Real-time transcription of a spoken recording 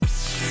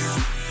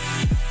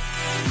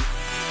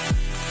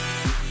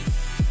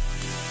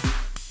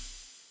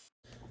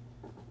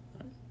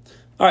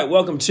All right,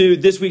 welcome to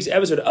this week's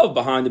episode of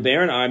Behind the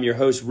Baron. I'm your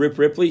host, Rip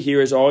Ripley,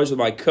 here as always with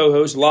my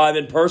co-host live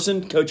in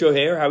person, Coach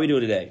O'Hare. How are we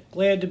doing today?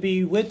 Glad to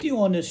be with you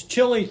on this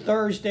chilly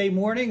Thursday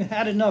morning.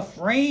 Had enough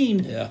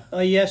rain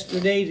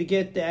yesterday to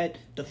get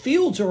the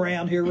fields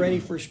around here ready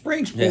for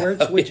spring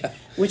sports,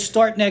 which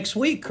start next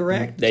week,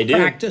 correct? They do.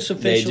 Practice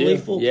officially,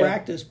 full Yeah.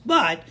 practice.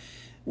 But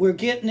we're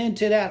getting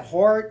into that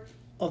heart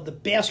of the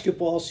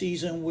basketball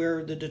season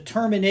where the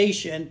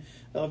determination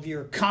of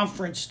your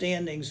conference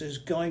standings is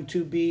going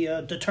to be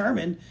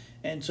determined.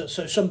 And so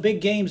some big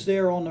games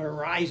there on the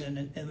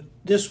horizon and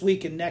this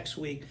week and next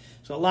week.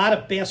 So a lot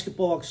of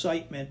basketball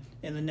excitement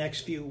in the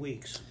next few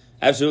weeks.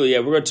 Absolutely, yeah.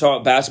 We're going to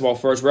talk basketball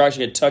first. We're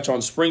actually going to touch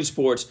on spring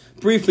sports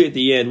briefly at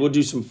the end. We'll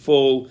do some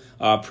full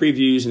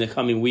previews in the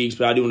coming weeks,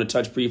 but I do want to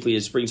touch briefly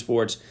at spring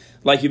sports.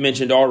 Like you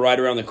mentioned, all right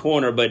around the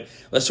corner. But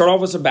let's start off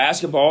with some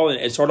basketball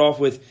and start off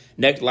with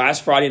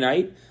last Friday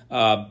night.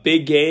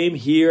 Big game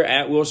here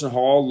at Wilson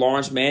Hall.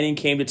 Laurence Manning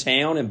came to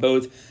town, and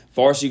both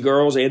varsity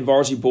girls and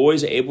varsity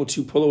boys are able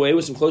to pull away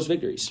with some close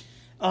victories.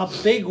 A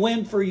big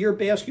win for your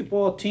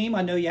basketball team.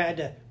 I know you had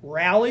to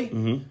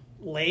rally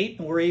late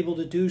and were able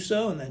to do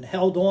so and then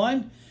held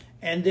on.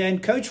 And then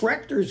Coach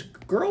Rector's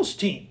girls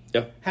team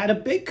had a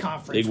big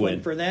conference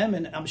win for them,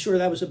 and I'm sure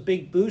that was a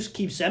big boost.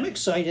 Keeps them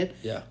excited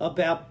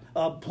about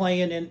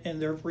playing in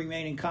their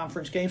remaining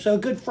conference games. So a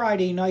good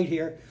Friday night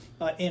here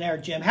in our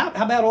gym. How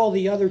about all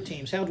the other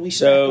teams? How do we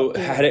stack up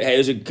there? It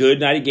was a good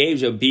night of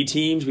games. B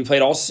teams, we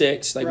played all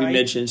six, like we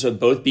mentioned. So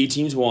both B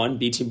teams won.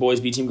 B team boys,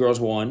 B team girls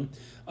won.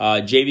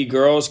 JV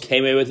girls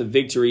came away with a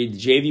victory. The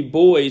JV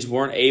boys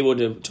weren't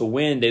able to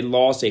win. They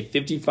lost a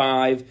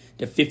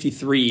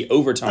 55-53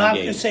 overtime game. I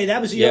was going to say,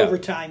 that was the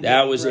overtime game.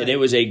 That was it. It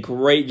was a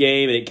great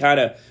game, and it kind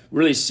of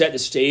really set the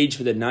stage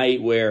for the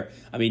night where,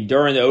 I mean,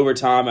 during the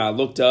overtime, I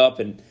looked up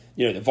and,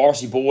 the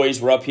varsity boys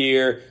were up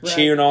here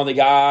cheering on the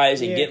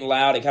guys and getting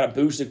loud. It kind of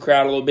boosted the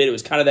crowd a little bit. It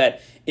was kind of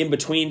that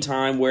in-between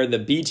time where the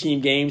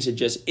B-team games had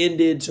just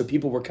ended, so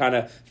people were kind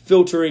of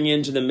filtering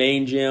into the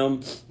main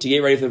gym to get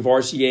ready for the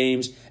varsity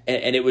games,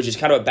 and it was just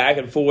kind of a back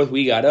and forth.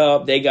 We got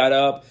up, they got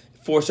up,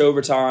 forced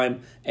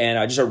overtime,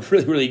 and just a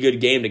really, really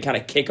good game to kind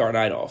of kick our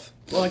night off.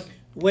 Well,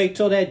 wait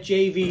till that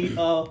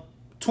JV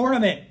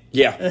tournament.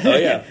 Yeah. Oh,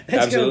 yeah.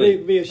 It's going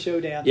to be a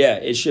showdown. Yeah,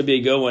 it should be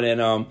a good one.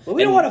 But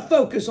we don't want to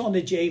focus on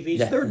the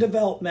JVs. They're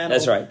developmental.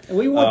 That's right. And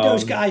we want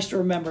those guys to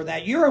remember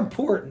that. You're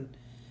important,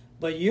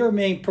 but your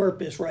main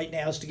purpose right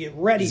now is to get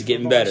ready for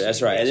getting better.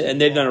 That's right.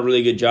 And they've done a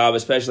really good job,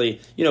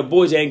 especially,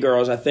 boys and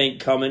girls, I think,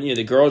 coming.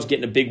 The girls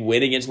getting a big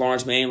win against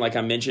Laurence Manning, like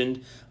I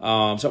mentioned,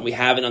 something we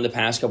haven't done the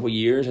past couple of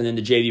years. And then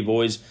the JV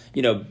boys,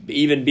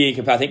 even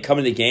being, I think,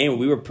 coming to the game,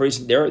 we were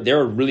they're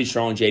a really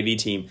strong JV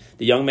team.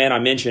 The young man I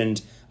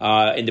mentioned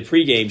in the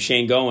pregame,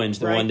 Shane Goins,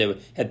 the one that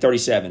had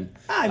 37.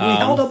 We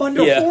held him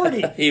under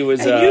 40. He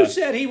was. And you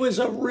said he was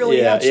a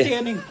really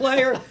outstanding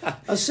player,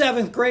 a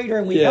seventh grader,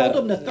 and we held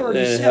him to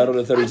 37. Held him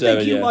to 37. I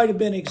think you might have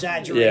been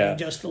exaggerating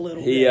just a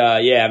little bit. He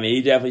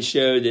definitely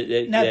showed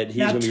that he's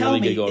going to be really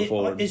good going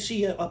forward. Is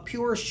he a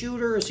pure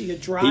shooter? Is he a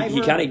driver?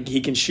 He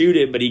can shoot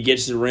it, but he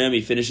gets to the rim.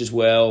 He finishes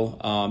well.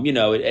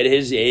 At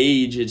his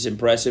age, it's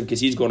impressive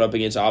because he's going up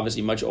against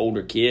obviously much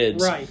older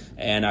kids, right?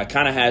 And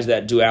kind of has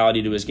that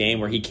duality to his game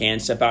where he can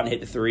step out and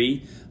hit the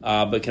three,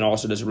 but can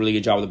also does a really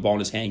good job with the ball in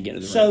his hand getting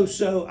to the rim.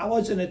 So I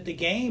wasn't at the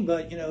game,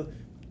 but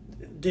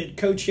did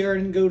Coach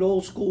Sheridan go to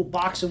old school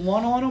boxing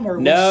one on him, or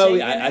no?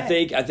 I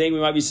think we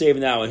might be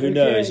saving that one. Who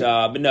knows?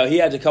 But no, he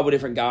has a couple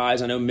different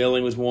guys. I know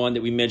Milling was one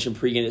that we mentioned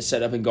pregame that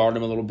set up and guarded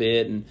him a little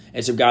bit, and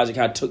some guys that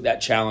kind of took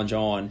that challenge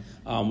on.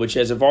 Which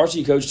as a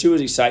varsity coach too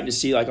is exciting to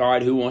see. Like, all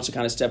right, who wants to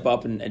kind of step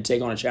up and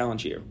take on a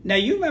challenge here? Now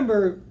you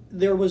remember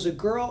there was a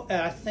girl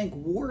at I think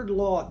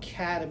Wardlaw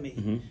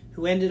Academy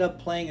who ended up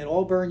playing at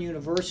Auburn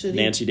University.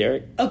 Nancy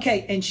Derrick.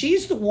 Okay, and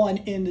she's the one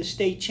in the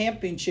state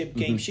championship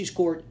game. She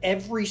scored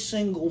every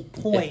single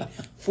point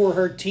for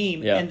her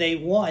team, and they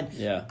won.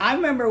 Yeah. I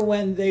remember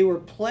when they were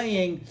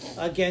playing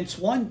against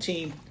one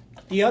team,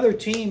 the other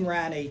team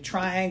ran a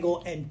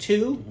triangle and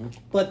two,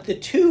 but the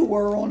two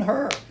were on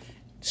her.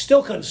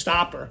 Still couldn't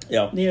stop her.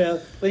 Yeah.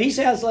 But he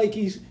sounds like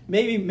he's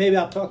maybe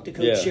I'll talk to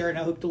Coach Sharon.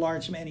 I hope the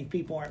Laurence Manning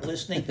people aren't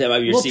listening. That might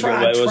be your we'll secret.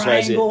 Try a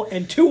triangle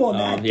and two on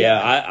that.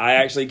 I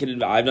actually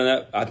can. I've done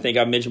that. I think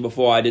I mentioned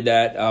before. I did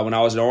that when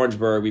I was in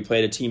Orangeburg. We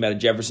played a team out of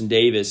Jefferson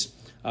Davis.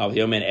 With the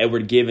young man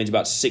Edward Givens,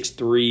 about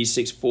 6'3",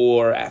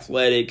 6'4",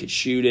 athletic, could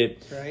shoot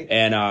it,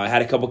 and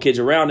had a couple kids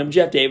around him.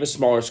 Jeff Davis,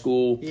 smaller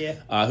school,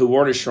 who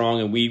weren't as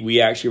strong, and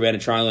we actually ran a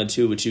triangle and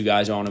two with two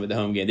guys on him at the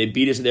home game. They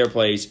beat us at their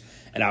place.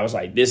 And I was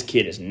like, this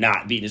kid is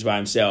not beating us by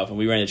himself. And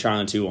we ran the trial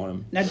and two on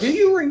him. Now, do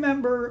you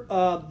remember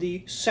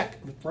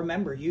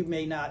Remember, you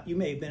may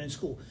have been in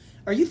school.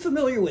 Are you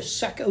familiar with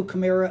Seco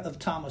Camara of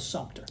Thomas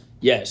Sumter?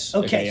 Yes.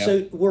 Okay,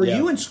 so were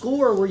you in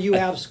school or were you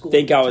out of school? I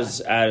think I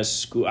was out of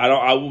school. I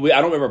don't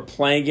remember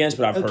playing against,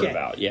 but I've heard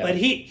about. Yeah. But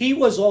he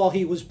was all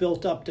he was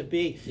built up to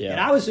be. Yeah. And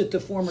I was at the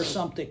former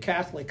Sumter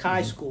Catholic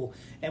High School,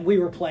 and we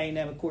were playing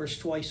them, of course,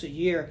 twice a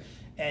year.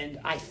 And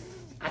I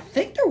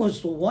think there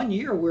was the one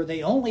year where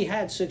they only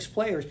had 6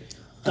 players.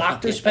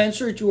 Dr.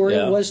 Spencer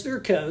Jordan was their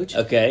coach.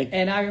 Okay.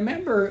 And I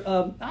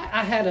remember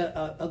I had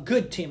a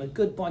good team, a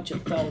good bunch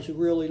of fellows who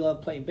really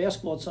loved playing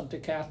basketball at Sumter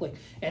Catholic.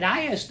 And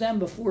I asked them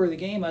before the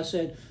game, I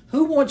said,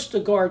 who wants to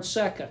guard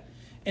second?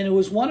 And it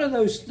was one of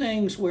those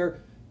things where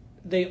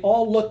they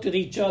all looked at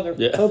each other,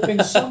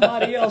 hoping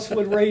somebody else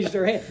would raise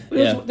their hand.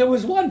 There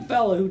was one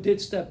fellow who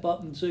did step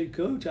up and say,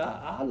 Coach,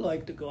 I'd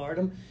like to guard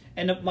him.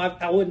 And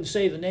I wouldn't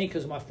say the name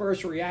because my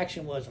first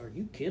reaction was, are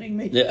you kidding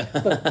me? Yeah.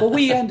 but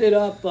we ended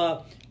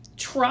up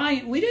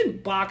trying. We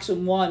didn't box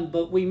him one,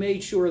 but we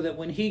made sure that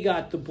when he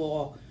got the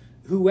ball,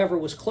 whoever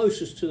was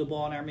closest to the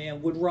ball in our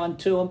man would run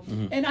to him.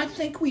 Mm-hmm. And I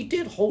think we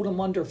did hold him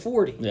under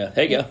 40. Yeah,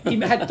 there you go. He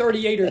had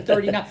 38 or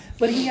 39.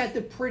 But he had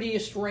the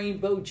prettiest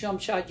rainbow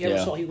jump shot you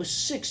ever saw. He was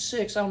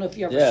 6'6". I don't know if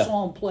you ever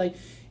saw him play.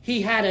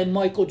 He had a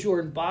Michael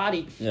Jordan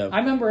body. Yeah. I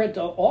remember at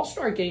the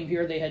All-Star game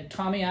here, they had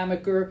Tommy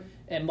Amaker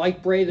and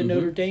Mike Bray, the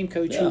Notre Dame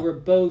coach, who were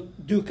both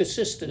Duke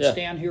assistants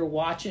down here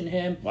watching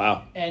him.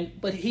 Wow.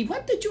 But he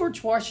went to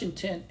George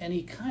Washington, and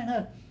he kind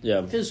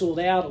of fizzled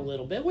out a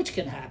little bit, which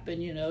can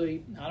happen. You know,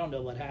 I don't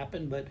know what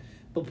happened, but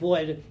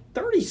boy,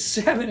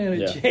 37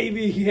 in a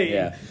JV game.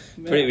 Yeah.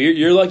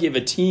 You're lucky if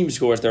a team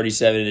scores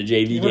 37 in a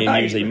JV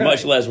game, usually,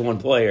 much less one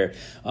player.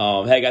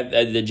 Heck,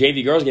 the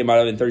JV girls game might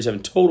have been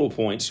 37 total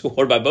points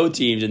scored by both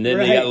teams, and then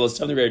they got a little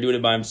something there doing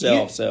it by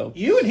himself.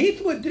 You and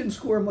Heathwood didn't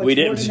score much. We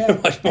didn't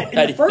do much more.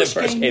 In the first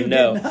game,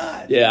 no. Did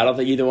not. Yeah, I don't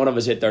think either one of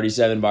us hit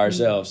 37 by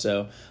ourselves.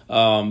 So,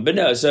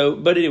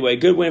 but anyway,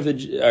 good win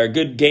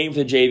good game for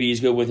the JVs,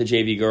 good win for the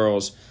JV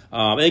girls.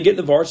 And then get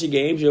the varsity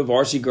games.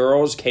 Varsity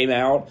girls came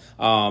out.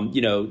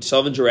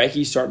 Sullivan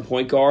Jarecki, starting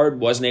point guard,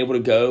 wasn't able to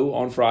go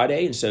on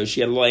Friday, and so she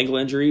had a little ankle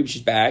injury. But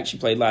she's back. She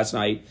played last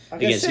night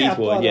against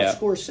Heathwood.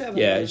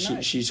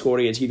 She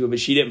scored against Heathwood,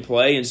 but she didn't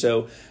play, and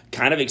so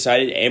kind of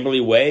excited.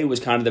 Amberly Way was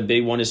kind of the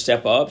big one to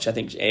step up. I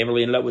think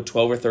Amberly ended up with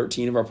 12 or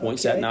 13 of our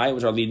points that night.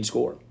 Was our leading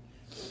scorer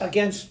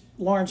against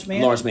Laurence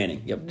Manning. Laurence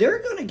Manning, yep. They're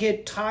going to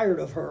get tired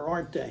of her,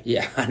 aren't they?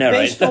 Yeah, I know,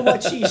 Based on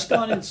what she's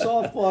done in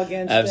softball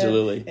against them.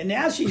 Absolutely. And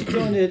now she's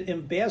doing it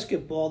in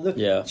basketball.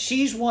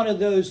 She's one of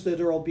those that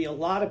there will be a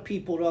lot of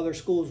people at other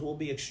schools will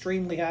be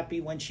extremely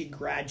happy when she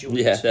graduates.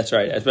 Yeah, that's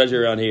right, especially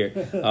around here.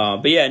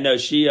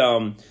 She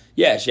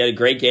had a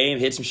great game,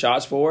 hit some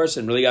shots for us,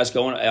 and really got us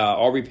going.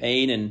 Aubrey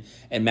Payne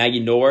and Maggie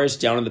Norris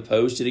down on the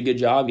post did a good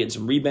job getting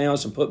some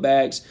rebounds, some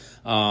putbacks.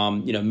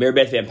 Mary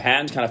Beth Van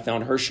Patten's kind of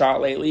found her shot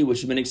lately,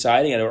 which has been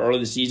exciting. I know early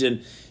in the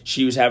season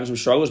she was having some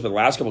struggles, but the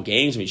last couple of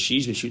games,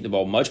 she's been shooting the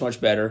ball much,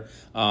 much better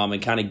and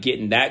kind of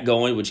getting that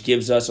going, which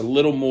gives us a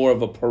little more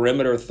of a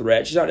perimeter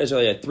threat. She's not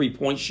necessarily a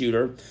three-point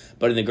shooter,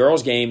 but in the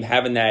girls' game,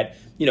 having that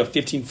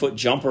 15-foot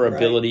jumper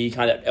ability,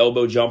 kind of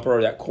elbow jumper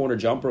or that corner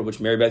jumper, which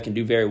Mary Beth can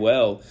do very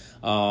well.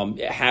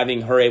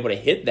 Having her able to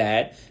hit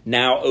that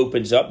now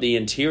opens up the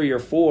interior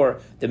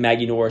for the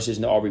Maggie Norrises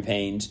and the Aubrey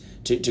Paynes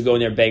to go in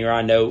there and bang around.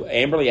 I know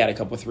Amberly had a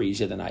couple of threes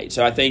the other night.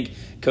 So I think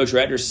Coach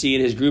Retner's seeing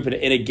his group in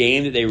a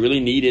game that they really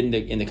needed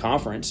in the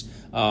conference,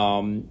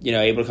 able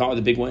to come up with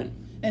a big win.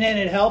 And then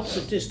it helps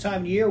at this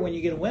time of year when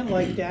you get a win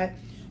like that.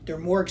 They're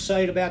more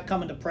excited about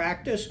coming to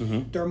practice.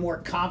 Mm-hmm. They're more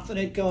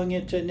confident going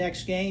into the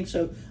next game.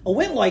 So a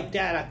win like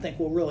that, I think,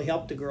 will really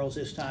help the girls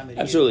this time of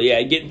year. Absolutely,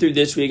 yeah. Getting through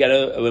this week, and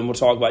we'll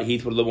talk about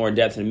Heathwood a little more in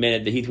depth in a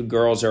minute. The Heathwood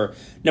girls are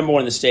number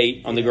one in the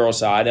state on the girls'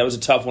 side. That was a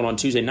tough one on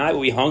Tuesday night, but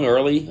we hung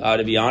early.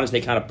 To be honest,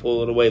 they kind of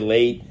pulled it away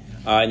late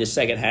in the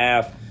second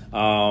half.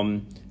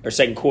 Or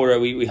second quarter,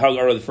 we hung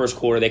early the first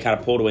quarter. They kind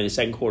of pulled away in the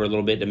second quarter a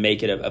little bit to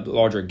make it a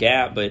larger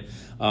gap. But,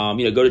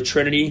 go to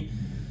Trinity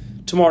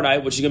tomorrow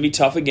night, which is going to be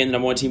tough again, the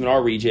number one team in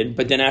our region.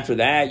 But then after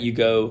that, you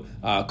go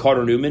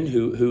Carter Newman,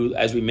 who,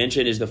 as we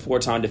mentioned, is the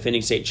four-time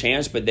defending state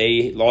champs, but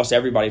they lost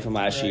everybody from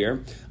last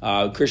year.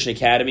 Christian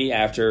Academy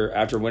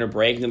after winter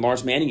break, and then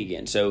Laurence Manning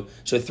again. So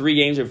 3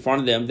 games in front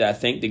of them that I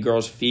think the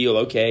girls feel,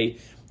 okay,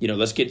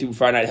 let's get through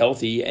Friday night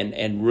healthy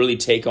and really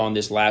take on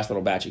this last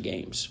little batch of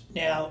games.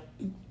 Now,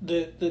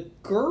 the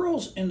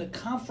girls in the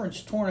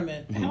conference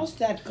tournament, how's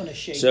that going to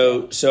shape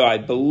out? So I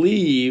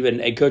believe, and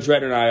Coach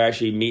Retner and I are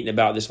actually meeting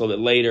about this a little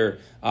bit later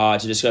to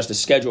discuss the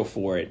schedule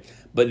for it.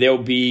 But there'll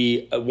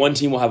be one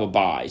team will have a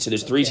bye. So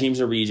there's 3 teams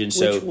in the region.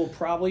 Which will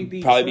probably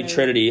be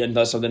Trinity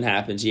unless something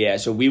happens. Yeah.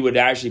 So we would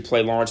actually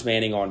play Laurence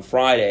Manning on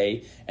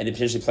Friday and then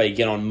potentially play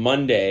again on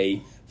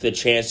Monday for the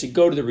chance to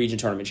go to the region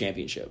tournament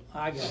championship.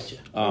 I got you.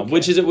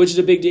 Which is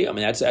a big deal. I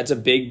mean, that's a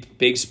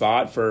big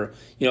spot for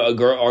our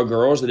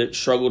girls that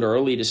struggled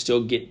early to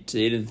still get to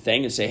the end of the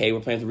thing and say, hey,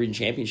 we're playing for the region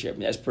championship. I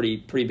mean, that's pretty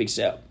big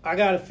step. I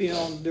got a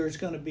feeling there's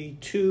going to be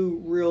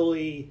 2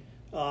 really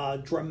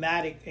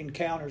dramatic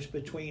encounters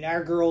between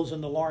our girls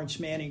and the Laurence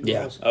Manning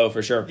girls. Yeah. Oh,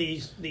 for sure.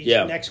 These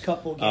next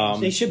couple of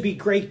games, they should be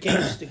great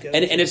games to go.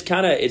 And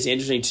it's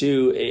interesting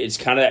too. It's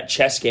kind of that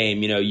chess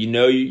game.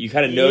 You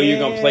kind of know you're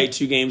going to play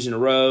 2 games in a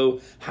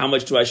row. How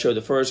much do I show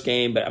the first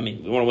game? But I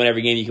mean, you want to win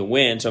every game you can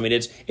win. So I mean,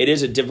 it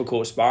is a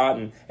difficult spot.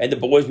 And the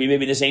boys, we may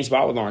be in the same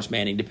spot with Laurence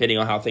Manning, depending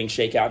on how things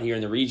shake out here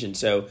in the region.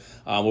 So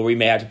where we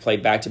may have to play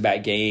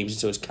back-to-back games.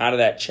 So it's kind of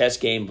that chess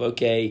game.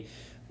 Okay.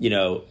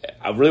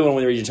 I really want to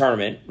win the region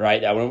tournament,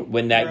 right? I want to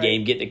win that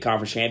game, get the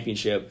conference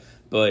championship.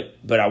 but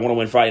I want to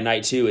win Friday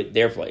night too at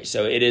their place.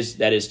 So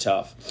that is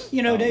tough.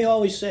 They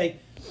always say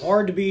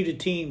hard to beat a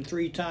team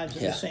 3 times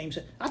in the same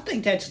set. I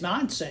think that's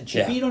nonsense.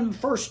 You beat them the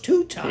first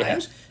 2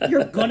 times,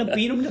 you're going to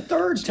beat them the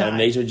third time.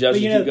 Make some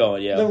adjustments, keep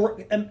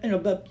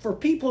going. But for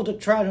people to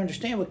try to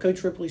understand what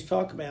Coach Ripley's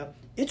talking about,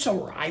 it's a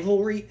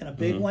rivalry and a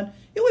big one.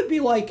 It would be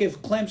like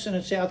if Clemson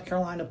and South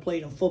Carolina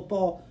played in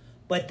football,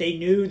 but they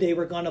knew they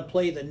were going to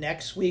play the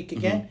next week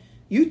again.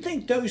 You'd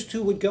think those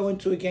two would go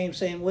into a game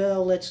saying,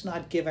 well, let's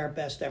not give our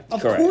best effort.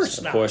 Of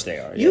course not. Of course they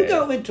are. You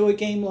go into a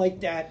game like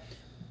that,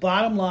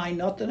 bottom line,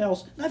 nothing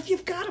else. Now, if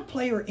you've got a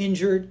player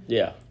injured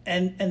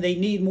and they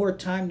need more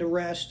time to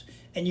rest,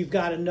 and you've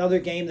got another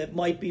game that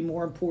might be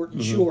more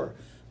important, sure.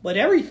 But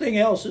everything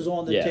else is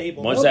on the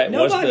table.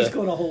 Nobody's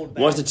going to hold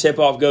back. Once the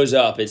tip-off goes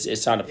up,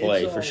 it's time to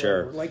play for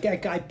sure. Over. Like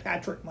that guy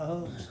Patrick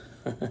Mahomes.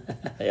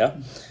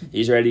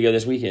 He's ready to go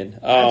this weekend.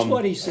 That's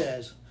what he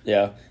says.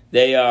 Yeah.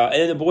 They and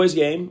in the boys'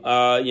 game,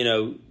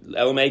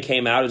 LMA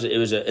came out. It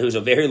was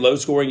a very low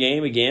scoring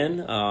game again.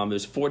 It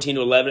was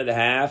 14-11 at the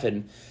half,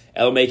 and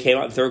LMA came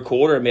out in the third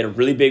quarter and made a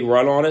really big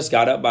run on us.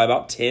 Got up by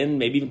about 10,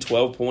 maybe even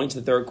 12 points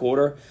in the third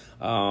quarter.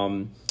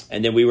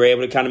 And then we were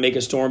able to kind of make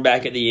a storm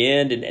back at the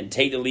end and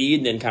take the lead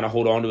and then kind of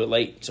hold on to it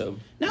late. So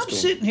now I'm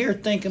sitting here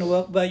thinking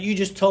about you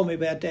just told me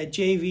about that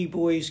JV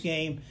boys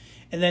game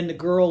and then the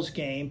girls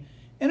game.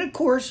 And, of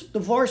course, the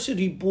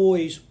varsity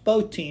boys,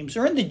 both teams,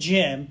 are in the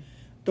gym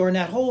during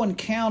that whole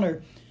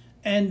encounter.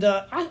 And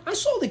I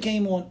saw the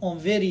game on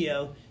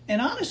video,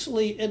 and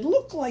honestly, it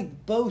looked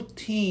like both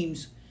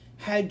teams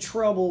had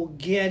trouble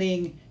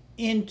getting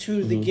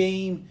into the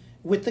game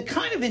with the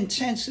kind of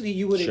intensity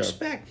you would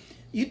expect.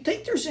 You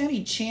think there's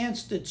any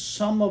chance that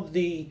some of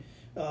the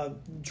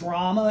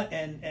drama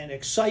and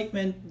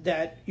excitement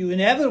that you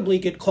inevitably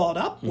get caught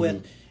up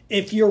with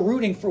if you're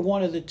rooting for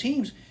one of the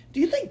teams, do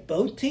you think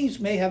both teams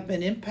may have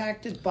been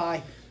impacted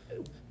by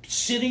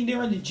sitting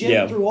there in the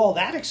gym through all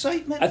that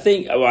excitement? I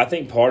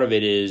think part of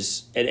it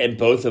is, and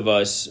both of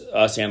us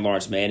and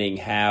Laurence Manning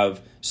have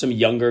some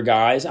younger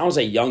guys. I don't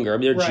say younger. I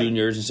mean, they're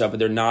juniors and stuff, but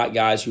they're not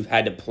guys who've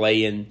had to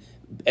play in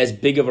as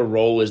big of a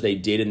role as they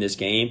did in this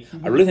game.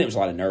 I really think there was a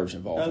lot of nerves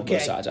involved on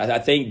both sides. I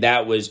think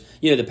that was,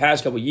 the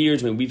past couple of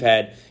years when we've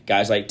had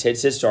guys like Ted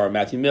Sistar,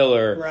 Matthew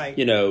Miller,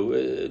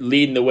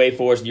 leading the way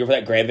for us. You're for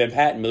that Graham Van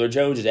Patten, Miller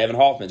Jones, Evan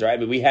Hoffman's, right? I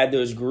mean, we had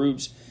those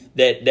groups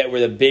that were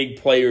the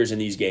big players in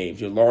these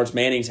games. Laurence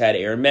Manning's had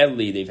Aaron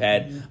Medley. They've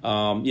had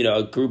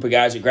a group of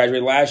guys that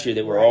graduated last year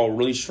that were all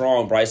really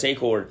strong. Bryce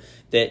Acord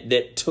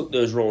that took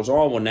those roles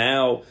on. Well,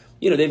 now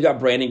they've got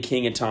Brandon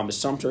King and Thomas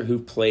Sumter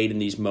who've played in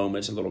these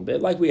moments a little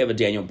bit. Like we have a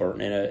Daniel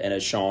Burton and a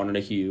Sean and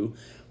a Hugh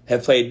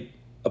have played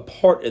a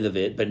part of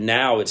it, but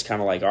now it's kind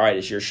of like, all right,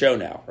 it's your show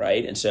now,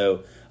 right? And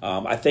so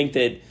I think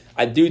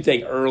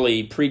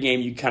early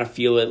pregame you kind of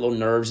feel it, little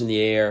nerves in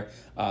the air.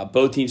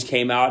 Both teams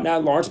came out. Now,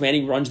 Laurence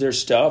Manning runs their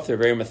stuff. They're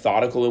very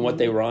methodical in what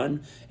they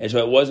run. And so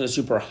it wasn't a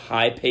super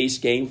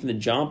high-paced game from the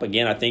jump.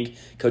 Again, I think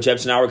Coach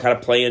Epps and I were kind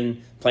of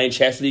playing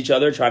chess with each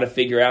other, trying to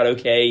figure out,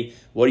 okay,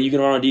 what are you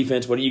going to run on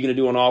defense? What are you going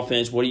to do on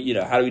offense?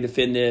 How do we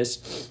defend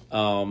this?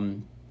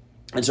 And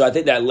so I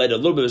think that led to a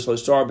little bit of a slow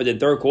start. But then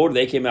third quarter,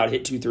 they came out,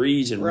 hit 2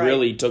 threes, and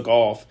really took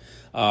off.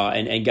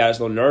 And got us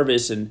a little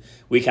nervous, and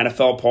we kind of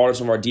fell apart on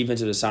some of our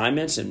defensive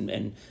assignments.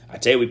 And I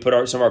tell you, we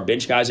put some of our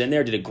bench guys in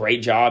there, did a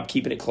great job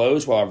keeping it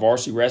close while our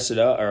varsity rested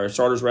up, or our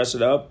starters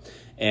rested up.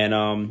 And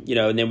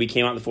and then we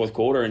came out in the fourth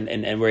quarter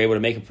and were able to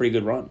make a pretty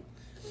good run.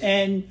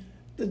 And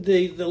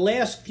the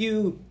last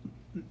few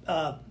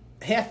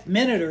half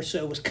minute or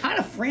so was kind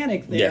of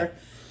frantic there.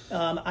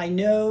 I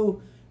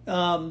know.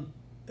 I'm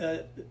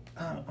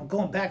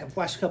going back and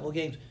watched a couple of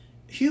games.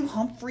 Hugh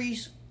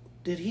Humphreys.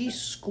 Did he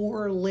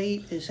score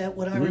late? Is that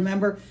what I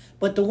remember?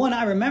 But the one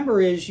I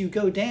remember is you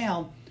go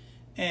down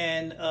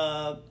and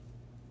up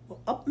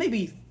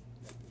maybe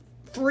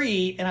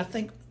 3, and I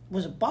think,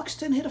 was it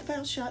Buxton hit a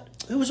foul shot?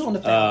 Who was on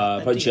the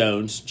foul? But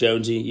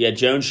Jonesy. You had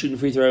Jones shooting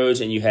free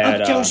throws, and you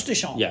had Jones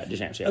Deschamps. Yeah,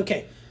 Deschamps, yeah.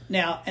 Okay.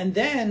 Now, and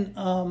then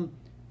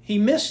he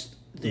missed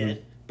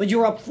it, but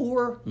you're up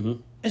 4.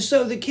 And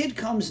so the kid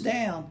comes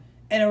down,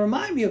 and it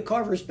reminded me of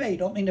Carver's Bay.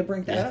 Don't mean to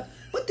bring that up.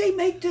 But they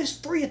make this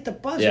 3 at the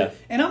buzzer.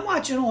 And I'm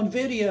watching on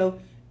video,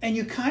 and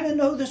you kind of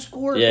know the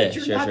score, but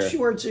you're not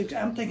sure.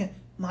 I'm thinking,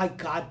 my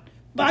God.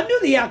 But I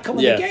knew the outcome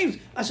of the games.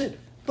 I said,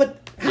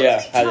 but how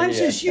many times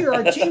this year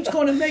are teams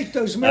going to make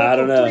those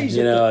miracle threes?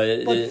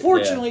 But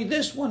fortunately,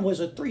 this one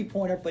was a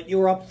 3-pointer, but you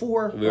were up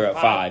 4. We were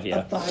up 5,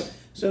 Up 5,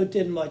 so it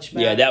didn't much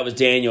matter. Yeah, that was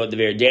Daniel at the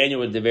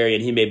very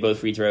end. He made both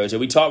free throws. And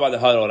we talked about the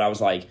huddle, and I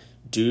was like,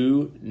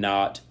 do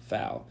not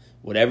foul.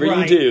 Whatever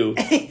you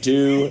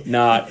do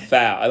not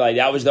foul. Like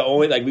that was the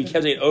only we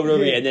kept saying over and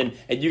over again.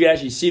 And you can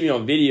actually see me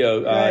on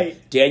video.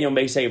 Daniel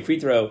makes a second free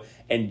throw,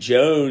 and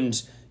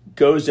Jones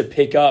goes to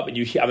pick up, and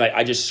I'm like,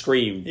 I just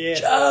scream,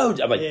 Jones.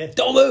 I'm like,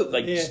 don't move,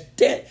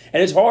 stand.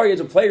 And it's hard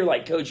as a player,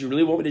 like, Coach, you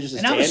really want me to just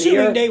stand here? And I'm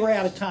assuming they were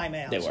out of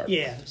timeouts. They were.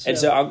 Yeah. And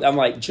so I'm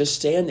like, just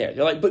stand there.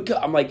 They're like, but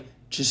I'm like,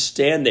 just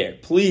stand there,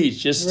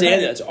 please, just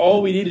stand there. That's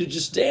all we needed, to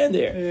just stand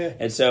there. Yeah.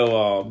 And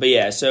so, but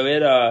yeah,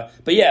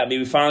 I mean,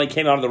 we finally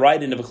came out on the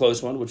right end of a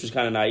close one, which was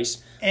kind of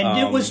nice. And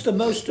it was the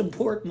most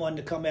important one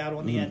to come out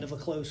on the end of a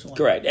close one.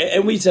 Correct.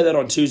 And we said that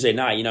on Tuesday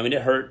night. You know, I mean,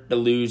 it hurt to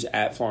lose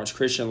at Florence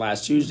Christian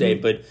last Tuesday,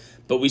 but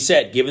we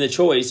said, given the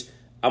choice,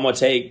 I'm going to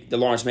take the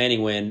Laurence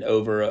Manning win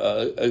over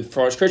a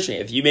Florence Christian.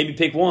 If you maybe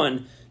pick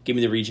one, give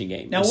me the region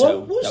game. Now,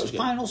 what was the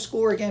final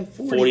score again?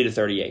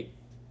 40-38.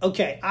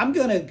 Okay, I'm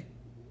going to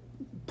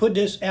put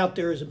this out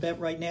there as a bet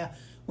right now.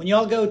 When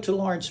y'all go to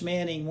Laurence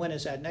Manning, when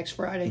is that? Next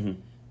Friday?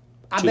 Mm-hmm.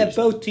 I bet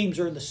both teams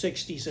are in the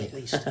 60s at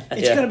least.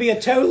 It's going to be a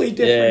totally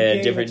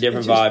different game.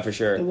 Different vibe for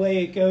sure. The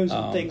way it goes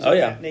and things of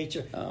that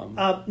nature.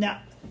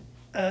 Now,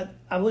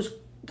 I was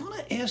going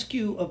to ask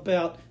you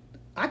about,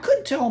 I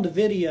couldn't tell in the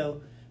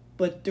video,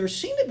 but there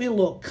seemed to be a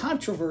little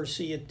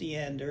controversy at the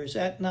end, or is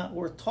that not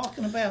worth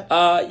talking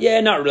about? Yeah,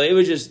 not really. It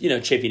was just,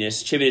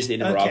 chippiness at the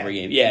end of the rivalry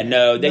game.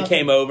 Yeah, they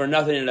came over,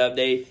 nothing ended up.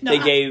 They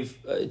gave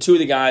two of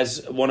the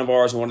guys, one of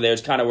ours and one of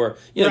theirs, kind of were,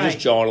 just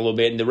jawing a little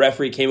bit, and the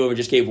referee came over and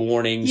just gave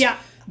warnings. Yeah.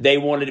 They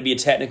wanted to be a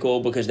technical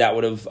because that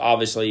would have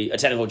obviously a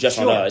technical just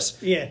on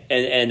us. Yeah.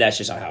 And that's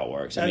just not how it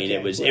works. I mean,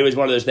 it was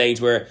one of those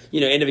things where,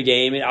 end of a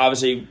game, and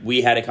obviously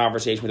we had a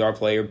conversation with our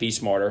player, be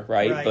smarter,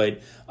 right?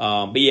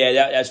 But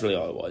yeah, that's really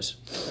all it was.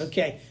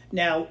 Okay.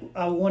 Now,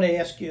 I want to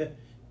ask you,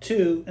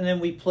 too, and then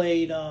we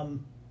played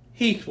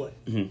Heathwood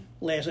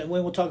last night.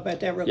 We'll talk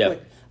about that real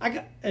quick.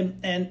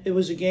 And it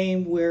was a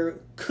game where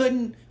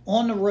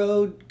on the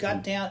road,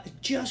 got down,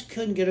 just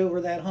couldn't get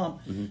over that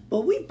hump.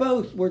 But we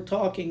both were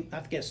talking, I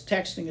guess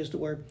texting is the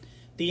word,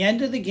 the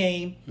end of the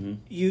game,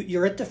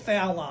 you're at the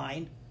foul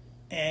line,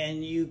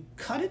 and you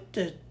cut it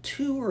to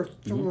 2 or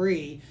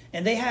 3,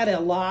 and they had a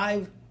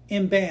live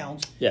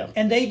inbounds. Yeah.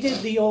 And they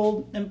did the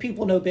old, and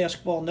people know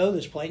basketball know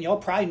this play, and y'all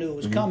probably knew it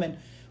was coming,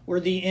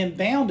 where the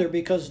inbounder,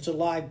 because it's a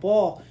live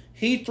ball,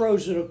 he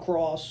throws it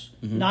across,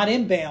 not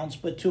inbounds,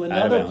 but to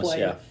another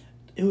player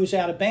who is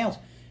out of bounds.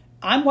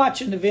 I'm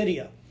watching the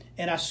video,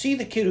 and I see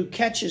the kid who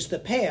catches the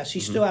pass.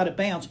 He's still out of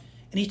bounds,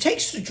 and he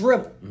takes the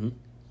dribble.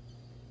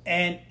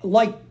 And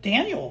like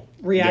Daniel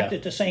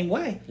reacted the same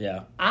way.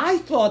 Yeah. I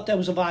thought that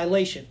was a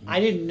violation. I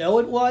didn't know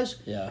it was.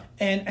 Yeah.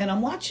 And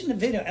I'm watching the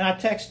video, and I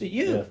texted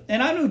you. Yeah.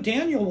 And I knew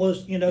Daniel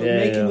was,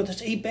 making with this.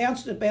 He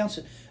bounced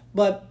it.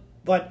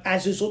 But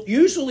as is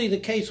usually the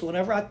case,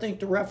 whenever I think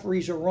the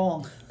referees are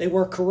wrong, they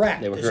were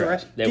correct. They were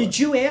correct. Did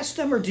you ask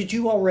them, or did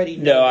you already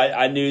know? No,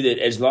 I knew that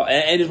as long,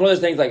 and it's one of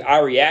those things, like, I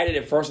reacted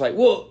at first like,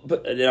 well,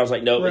 but then I was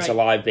like, no, it's a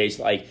live base.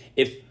 Like,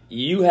 if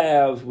you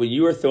have, when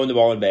you are throwing the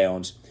ball in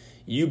bounds,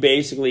 you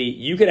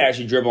can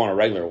actually dribble on a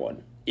regular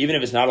one, even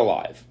if it's not a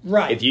live.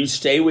 Right. If you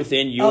stay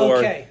within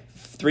your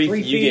 3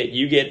 feet,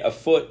 you get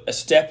a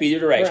step either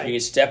direction.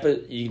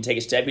 Right. You can take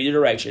a step either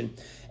direction.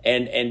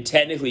 And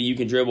technically you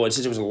can dribble, and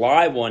since it was a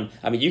live one,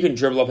 I mean, you can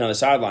dribble up and down the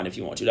sideline if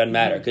you want to. It doesn't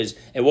matter.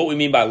 And what we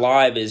mean by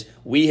live is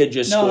we had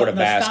just scored a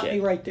basket. Stop me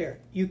right there.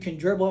 You can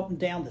dribble up and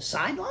down the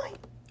sideline?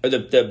 Or the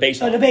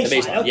baseline. Oh, the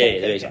baseline.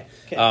 Okay, the baseline.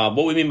 Okay.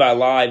 What we mean by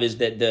live is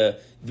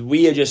that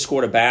we had just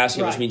scored a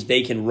basket, which means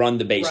they can run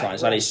the baseline.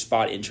 It's not a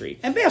spot entry.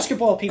 And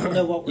basketball people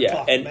know what we're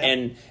talking about.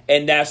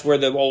 And that's where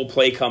the old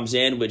play comes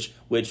in, which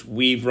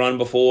we've run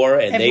before,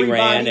 and they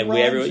ran, and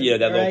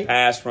that little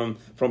pass from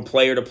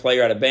player to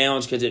player out of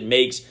bounds, because it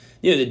makes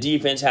the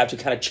defense have to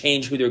kind of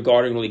change who they're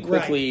guarding really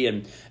quickly,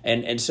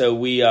 and so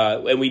we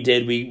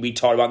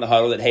talked about in the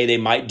huddle that, hey, they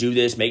might do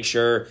this. Make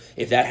sure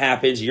if that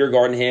happens, you're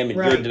guarding him and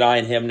you're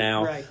denying him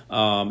now. Right.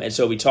 And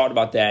so we talked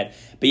about that.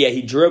 But yeah,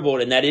 he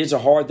dribbled, and that is a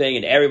hard thing,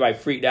 and everybody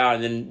freaked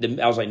out. And then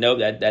I was like, no,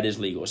 that is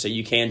legal. So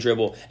you can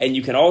dribble, and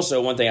you can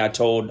also, one thing I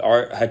taught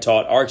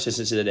our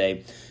assistants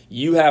today,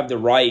 you have the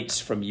rights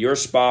from your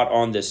spot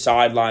on the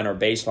sideline or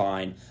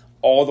baseline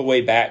all the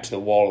way back to the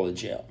wall of the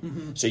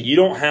gym. So you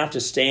don't have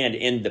to stand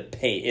in the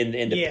paint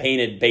in the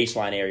painted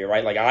baseline area,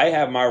 right? Like, I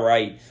have my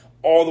right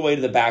all the way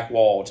to the back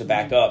wall to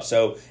back up.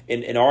 So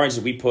in our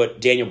instance, we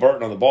put Daniel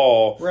Burton on the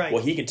ball. Right.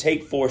 Well, he can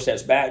take 4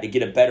 steps back to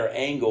get a better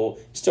angle.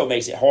 It still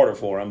makes it harder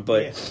for him,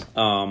 but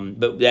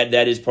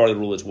that is part of the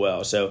rule as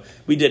well. So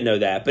we did know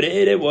that, but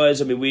it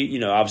was. I mean,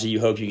 we obviously you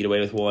hope you get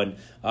away with one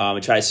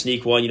and try to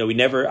sneak one. We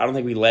never. I don't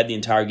think we led the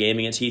entire game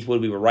against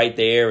Heathwood. We were right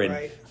there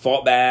and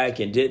fought back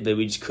and but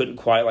we just couldn't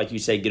quite, like you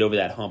said, get over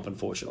that hump,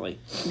 unfortunately.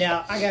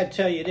 Now I got to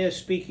tell you this.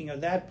 Speaking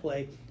of that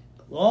play.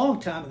 Long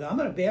time ago, I'm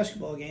at a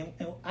basketball game,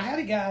 and I had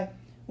a guy,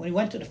 when he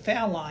went to the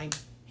foul line,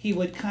 he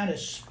would kind of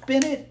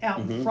spin it out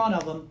in front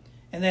of him,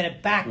 and then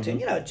it backed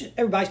him.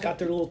 Everybody's got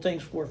their little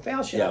things for a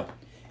foul shot. Yeah.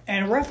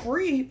 And a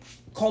referee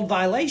called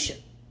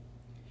violation.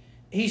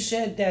 He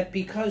said that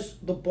because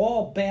the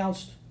ball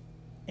bounced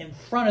in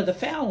front of the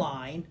foul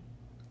line,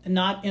 and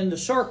not in the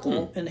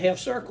circle, in the half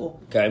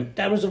circle,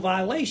 that was a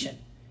violation.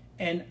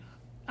 And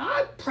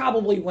I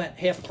probably went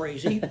half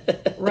crazy,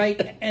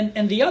 right?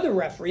 And the other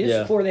referee, this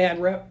is before they had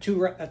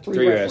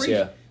three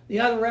referees. The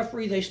other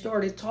referee, they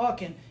started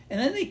talking,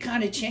 and then they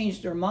kind of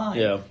changed their mind.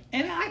 Yeah.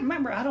 And I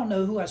remember, I don't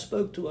know who I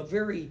spoke to, a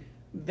very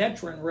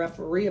veteran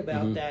referee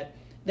about that.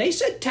 They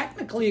said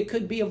technically it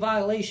could be a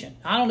violation.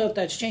 I don't know if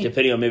that's changed.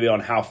 Depending on maybe on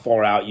how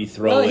far out you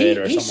throw it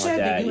or something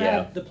like that.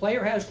 Have, the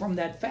player has from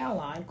that foul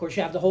line. Of course,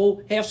 you have the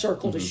whole half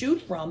circle to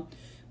shoot from.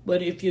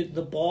 But if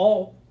the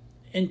ball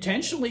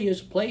intentionally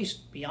is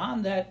placed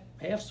beyond that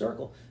half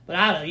circle. But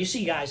I don't know. You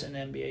see guys in the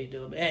NBA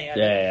do it.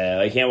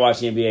 Hey, I can't watch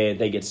the NBA and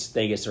think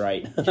it's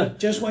right.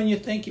 just when you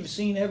think you've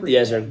seen everything.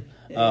 Yes, sir.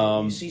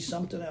 You see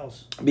something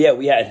else.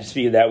 But yeah,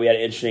 speaking of that, we had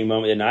an interesting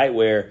moment tonight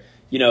where,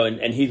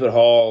 and Heathwood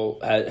Hall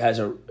has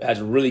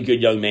a really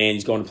good young man.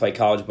 He's going to play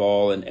college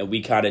ball, and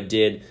we kind of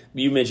did.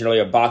 You mentioned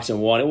earlier boxing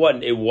one.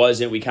 It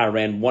wasn't. We kind of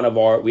ran one of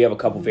our. We have a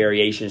couple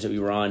variations that we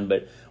run,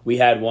 but we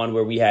had one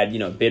where we had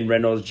Ben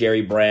Reynolds,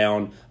 Jerry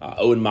Brown,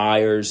 Owen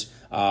Myers,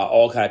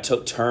 all kind of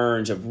took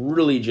turns of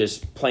really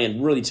just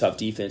playing really tough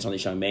defense on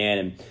this young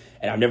man,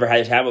 and I've never had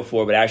this happen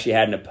before, but actually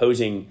had an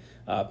opposing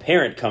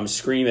parent come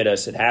scream at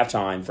us at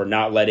halftime for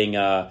not letting,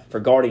 for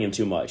guarding him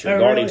too much, or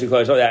guarding too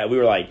close. We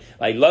were like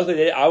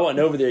luckily I wasn't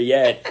over there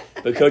yet,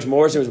 but Coach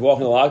Morrison was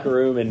walking in the locker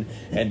room, and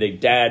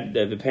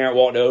the parent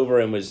walked over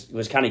and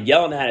was kind of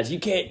yelling at us, you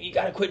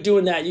got to quit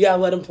doing that, you got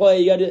to let him play,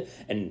 you got to.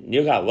 And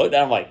Neil kind of looked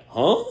at him like,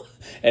 huh?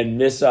 And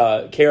Miss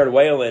Karen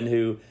Whalen,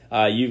 who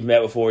you've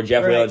met before,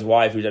 Jeff Whalen's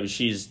wife,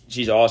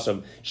 she's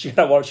awesome. She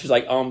was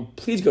like,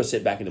 please go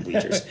sit back in the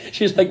bleachers.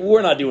 She's like,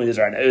 we're not doing this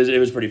right now.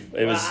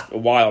 It was a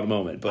wild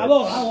moment. But I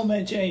won't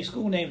mention any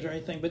school names or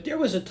anything, but there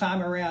was a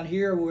time around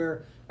here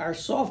where our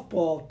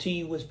softball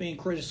team was being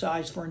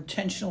criticized for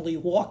intentionally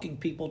walking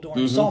people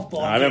during softball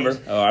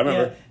games. I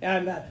remember. Yeah.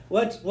 And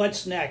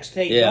what's next?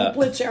 Hey, don't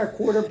blitz our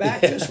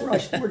quarterback, just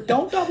rush.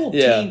 Don't double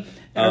team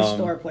our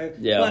star player.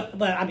 Yeah.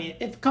 But I mean,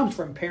 if it comes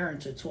from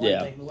parents, it's one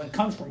thing. But when it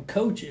comes from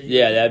coaches,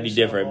 that'd be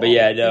different. But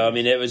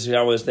it was one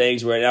of those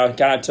things where now it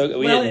kind of took.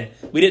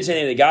 We didn't say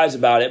any of the guys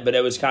about it, but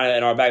it was kind of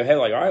in our back of the head,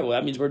 like, all right, well,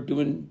 that means we're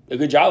doing a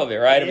good job of it,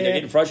 right? I mean, they're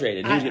getting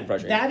frustrated. He was getting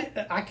frustrated.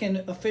 That I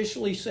can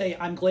officially say,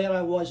 I'm glad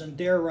I wasn't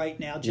there right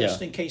now,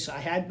 just in case I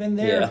had been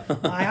there. Yeah.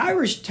 My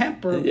Irish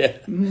temper.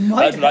 That's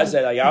what I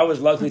said. Like, I was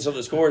luckily still at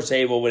the scores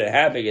table when it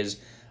happened because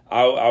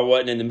I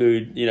wasn't in the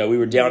mood. We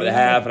were down at the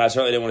half, and I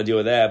certainly didn't want to deal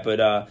with that.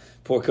 But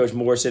poor Coach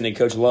Morrison and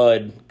Coach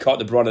Ludd caught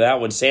the brunt of that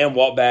one. Sam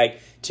walked back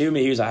to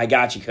me. He was like, I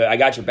got you, Coach. I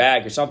got your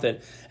back or something.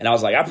 And I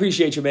was like, I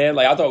appreciate you, man.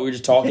 Like, I thought we were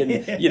just talking.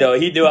 He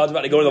knew I was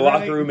about to go to the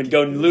locker room and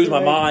go and lose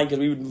my mind because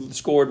we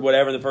scored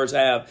whatever in the first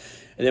half.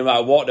 And then when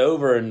I walked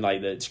over and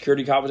like the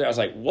security cop was there, I was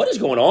like, what is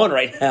going on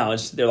right now? And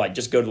they're like,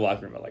 just go to the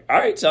locker room. I'm like, all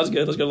right, sounds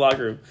good. Let's go to the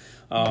locker room.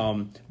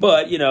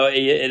 But it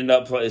ended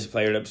up his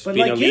player ended up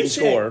being a leading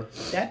scorer.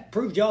 That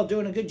proved y'all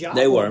doing a good job.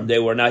 They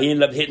were. Now he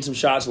ended up hitting some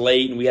shots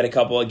late, and we had a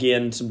couple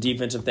some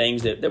defensive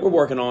things that we're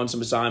working on,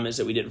 some assignments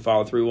that we didn't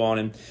follow through on,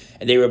 and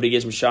they were able to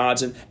get some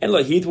shots. And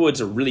look,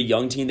 Heathwood's a really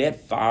young team. They had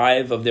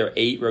 5 of their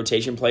 8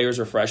 rotation players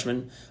are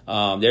freshmen.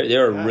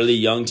 They're a really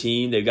young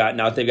team. They've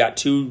got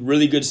 2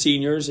 really good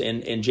seniors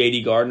in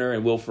J.D. Gardner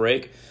and Will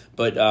Frick.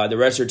 But the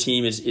rest of their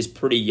team is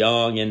pretty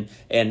young, and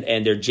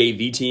their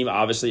JV team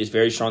obviously is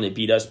very strong. They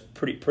beat us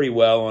pretty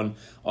well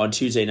on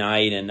Tuesday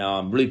night,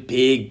 and really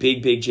big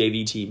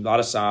JV team. A lot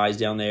of size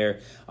down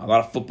there, a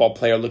lot of football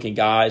player looking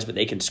guys, but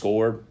they can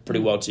score pretty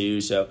well too.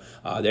 So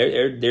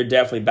they're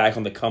definitely back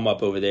on the come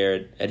up over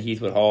there at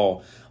Heathwood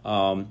Hall.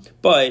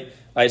 But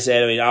like I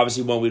said, I mean,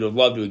 obviously one we'd have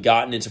loved to have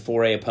gotten. It's a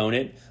 4A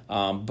opponent.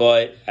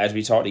 But as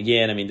we talked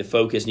again, I mean, the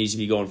focus needs to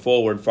be going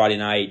forward Friday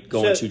night,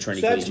 going to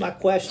Trinity. So that's my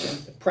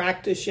question.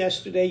 Practice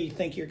yesterday, you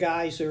think your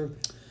guys are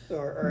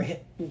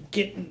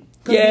getting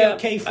be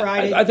okay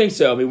Friday? I think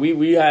so. I mean,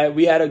 we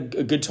had a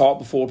good talk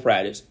before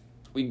practice.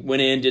 We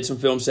went in, did some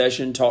film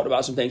session, talked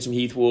about some things from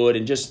Heathwood,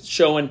 and just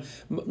showing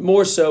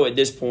more so at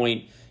this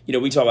point.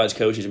 We talk about as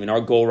coaches. I mean,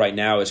 our goal right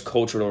now is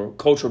cultural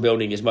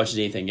building as much as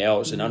anything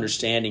else, and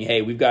understanding.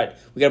 Hey, we got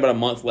about a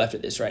month left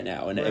at this right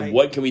now, and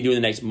what can we do in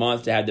the next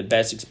month to have the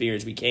best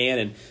experience we can,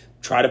 and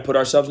try to put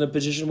ourselves in a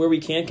position where we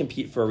can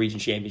compete for a region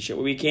championship,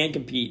 where we can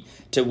compete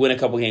to win a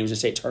couple games in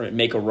state tournament,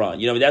 make a run.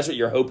 That's what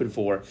you're hoping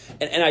for,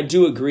 and I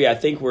do agree. I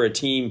think we're a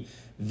team.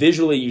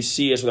 Visually, you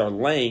see us with our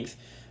length.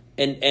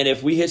 And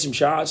if we hit some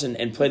shots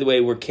and play the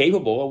way we're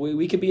capable,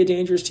 we could be a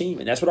dangerous team.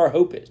 And that's what our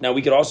hope is. Now,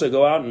 we could also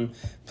go out and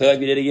play like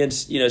we did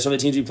against some of the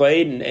teams we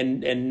played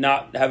and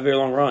not have a very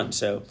long run.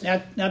 So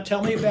Now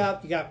tell me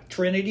about, you got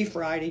Trinity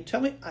Friday.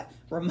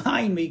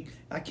 Remind me,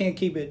 I can't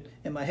keep it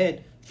in my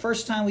head.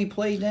 First time we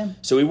played them?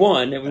 So we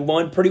won, and we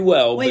won pretty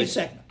well. Wait a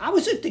second. I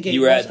was at the game.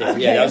 You were at there.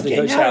 That was the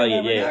Coach Tally.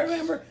 I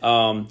remember.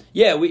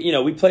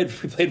 We played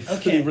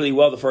really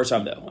well the first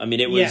time, though. I mean,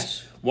 it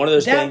was one of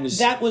those things.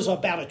 That was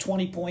about a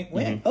 20-point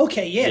win. Mm-hmm.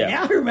 Okay,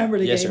 now I remember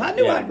the game. Sir. I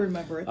knew I'd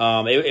remember it.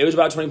 It was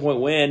about a 20-point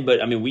win,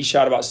 but, I mean, we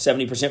shot about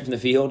 70% from the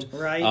field.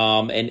 Right.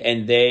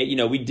 And they,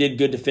 we did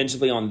good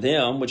defensively on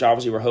them, which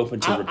obviously we're hoping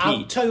to repeat.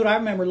 I'll tell you what I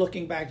remember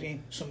looking back at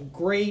some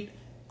great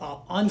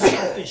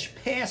unselfish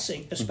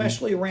passing,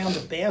 especially around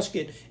the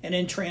basket and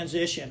in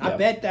transition. I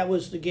bet that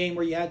was the game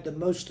where you had the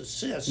most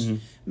assists,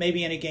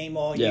 maybe in a game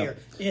all year.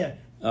 Yeah.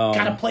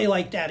 Got to play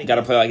like that again. Got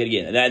to play like it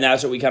again. And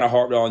that's what we kind of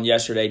harped on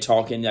yesterday,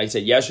 talking. Like I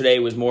said, yesterday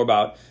was more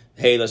about,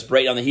 hey, let's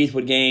break down the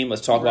Heathwood game.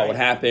 Let's talk about what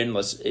happened.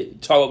 Let's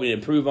talk about what we need to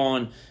improve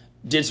on.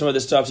 did some of the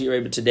stuff that you're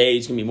able. Today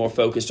he's going to be more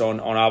focused on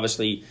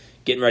obviously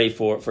getting ready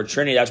for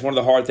Trinity. That's one of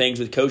the hard things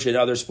with coaching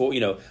other sport.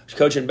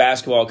 Coaching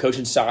basketball,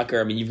 coaching soccer.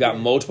 I mean, you've got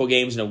multiple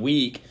games in a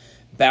week,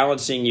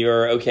 balancing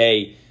your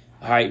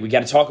all right, we got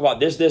to talk about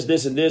this,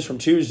 and this from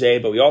Tuesday,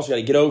 but we also got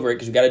to get over it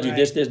because we got to do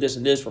this,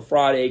 and this for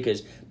Friday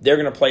because they're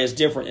going to play us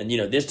different. And,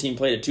 this team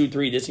played a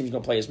 2-3, this team's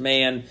going to play us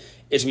man.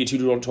 It's going to be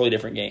two totally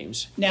different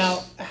games.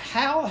 Now,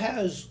 how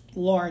has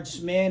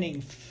Laurence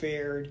Manning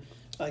fared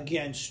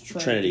against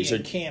Trinity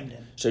and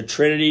Camden? So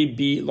Trinity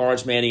beat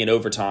Laurence Manning in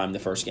overtime the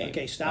first game.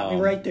 Okay, stop me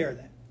right there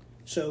then.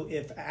 So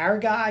if our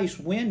guys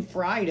win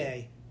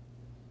Friday,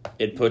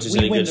 it puts us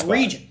in a good spot.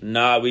 Region.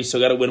 Nah, we still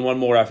got to win one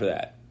more after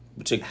that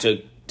to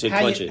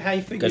clinch it. How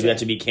you figure because we have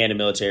to beat Camden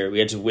Military. We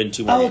had to win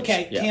 2 more games.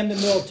 Okay, yeah. Camden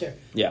Military.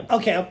 Yeah.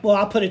 Okay, well,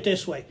 I'll put it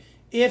this way.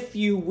 If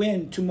you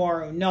win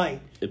tomorrow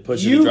night, it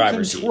puts you in the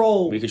driver's seat.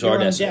 We control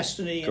your own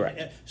destiny.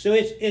 Correct. So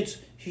it's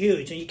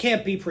huge. And you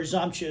can't be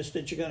presumptuous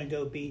that you're going to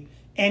go beat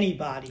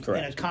anybody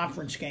in a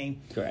conference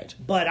game. Correct.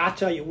 But I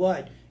tell you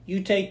what,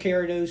 you take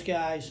care of those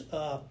guys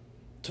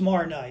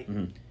tomorrow night.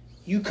 Mm-hmm.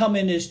 You come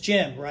in this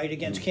gym, right,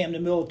 against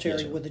Camden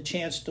Military with a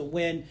chance to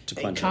win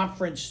a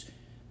conference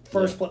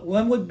first place.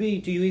 When would be,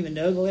 do you even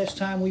know the last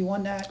time we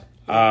won that?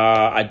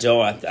 I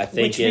don't. I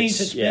think Which means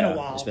it's been a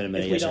while. It's been a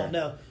minute, if we don't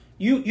know.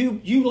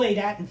 You lay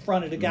that in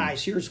front of the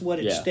guys. Here's what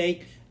at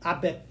stake. I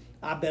bet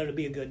it'll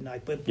be a good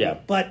night.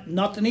 But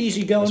nothing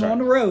easy going on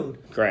the road.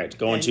 Correct.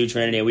 Going to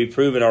Trinity, and we've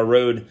proven our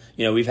road.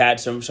 We've had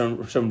some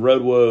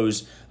road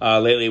woes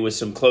lately with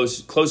some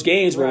close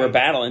games where we're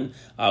battling.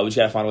 We just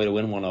got to find a way to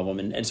win one of them,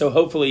 and so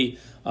hopefully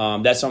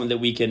that's something that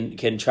we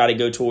can try to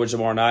go towards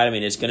tomorrow night. I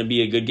mean, it's going to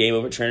be a good game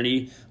over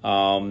Trinity,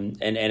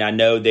 and I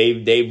know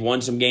they've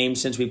won some games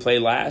since we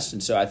played last,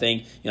 and so I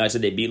think I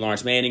said they beat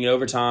Laurence Manning in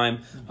overtime.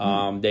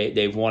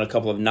 They've won a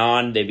couple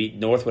of They beat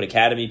Northwood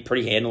Academy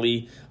pretty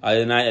handily the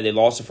other night. They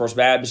lost to First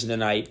Baptist the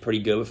night pretty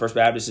good. But First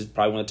Baptist is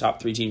probably one of the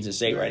top 3 teams in the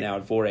state right now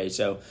in 4A.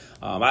 So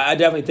I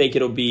definitely think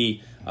it'll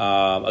be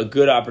a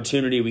good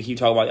opportunity. We keep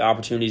talking about the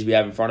opportunities we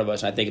have in front of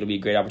us, and I think it'll be a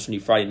great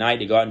opportunity Friday night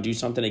to go out and do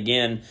something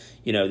again,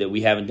 that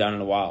we haven't done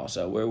in a while.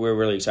 So we're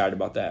really excited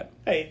about that.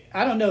 Hey,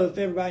 I don't know if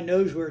everybody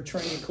knows where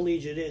Trinity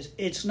Collegiate is.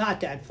 It's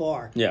not that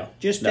far. Yeah.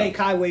 Just take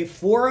Highway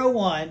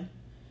 401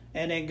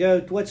 and then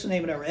go, what's the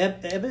name of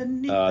it?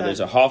 There's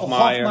a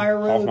Hoffmeyer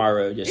Road. Hoffmeyer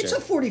Road, yes, It's a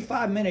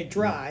 45-minute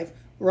drive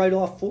right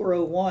off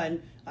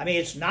 401. I mean,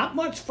 it's not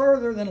much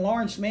further than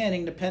Laurence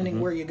Manning,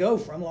 depending where you go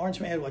from. Laurence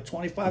Manning,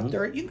 25,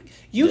 30?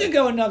 You can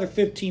go another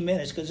 15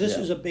 minutes because this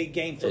is a big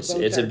game for both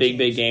It's a big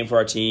game for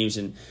our teams.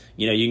 And,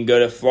 you can go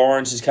to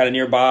Florence, is kind of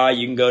nearby.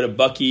 You can go to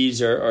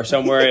Buc-ee's or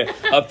somewhere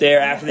up there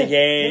after the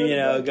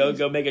game.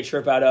 Go make a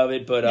trip out of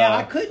it. But now,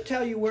 I could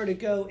tell you where to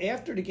go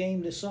after the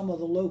game to some of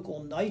the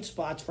local night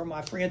spots from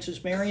my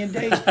Francis Marion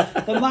days.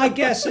 But my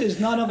guess is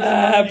none of them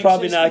are in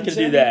probably not going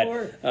to do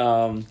anymore.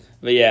 that.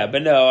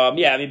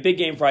 I mean, big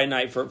game Friday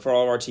night for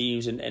all of our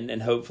teams,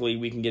 and hopefully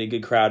we can get a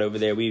good crowd over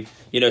there.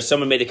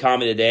 Someone made the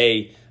comment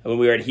today when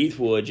we were at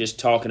Heathwood just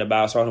talking to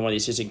one of the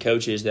assistant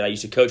coaches that I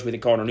used to coach with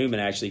at Cardinal Newman,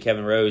 actually,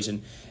 Kevin Rose,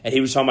 and he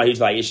was talking about, he was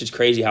like, it's just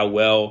crazy how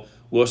well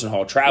Wilson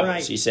Hall travels.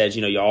 Right. He says,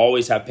 you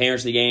always have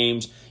parents to the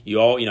games. I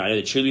know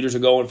the cheerleaders are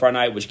going Friday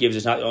night, which gives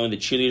us not only the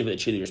cheerleaders, but the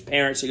cheerleaders'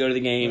 parents to go to the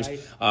games. Right.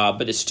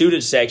 But the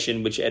student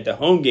section, which at the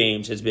home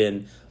games has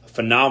been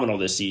phenomenal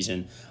this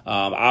season.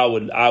 I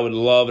would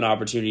love an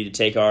opportunity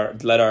to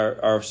let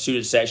our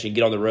student section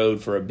get on the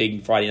road for a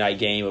big Friday night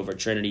game over at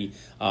Trinity,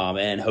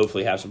 and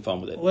hopefully have some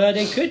fun with it. Well,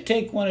 they could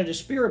take one of the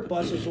spirit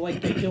buses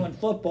like they do in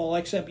football,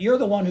 except you're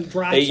the one who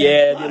drives.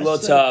 Yeah, it'd be a little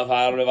tough.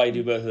 I don't know if I can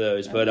do both of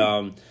those, but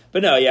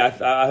no, yeah,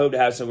 I hope to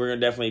have some. We're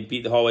going to definitely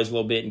beat the hallways a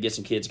little bit and get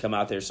some kids to come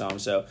out there some.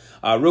 So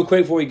real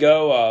quick before we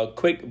go,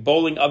 quick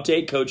bowling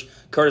update. Coach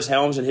Curtis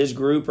Helms and his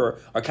group are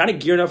kind of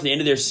gearing up for the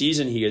end of their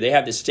season here. They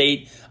have the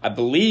state, I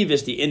believe,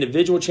 it's the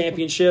individual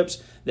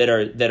championships that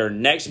are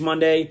next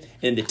Monday,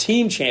 and the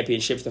team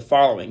championships the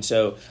following.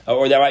 So,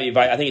 or that might be,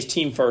 I think it's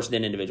team first,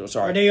 then individual.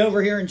 Sorry. Are they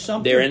over here in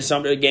Sumter? They're in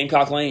Sumter,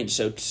 Gamecock Lane.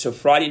 So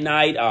Friday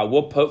night,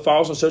 we'll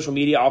follow us on social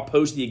media. I'll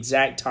post the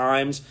exact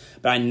times,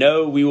 but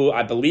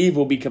I believe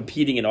we'll be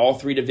competing in all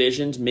 3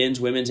 divisions, men's,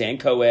 women's, and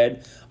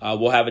co-ed.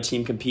 We'll have a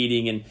team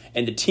competing,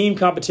 and the team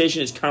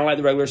competition is kind of like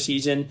the regular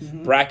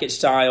season, bracket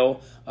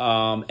style.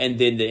 And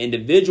then the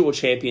individual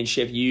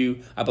championship,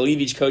 I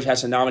believe each coach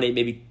has to nominate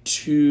maybe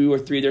 2 or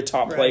 3 of their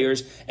top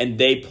players, and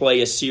they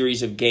play a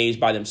series of games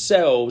by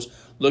themselves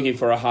looking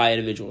for a high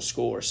individual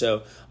score.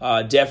 So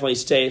definitely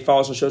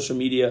follow us on social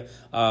media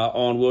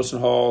on Wilson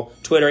Hall,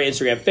 Twitter,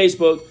 Instagram,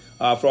 Facebook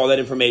for all that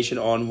information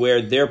on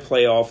where their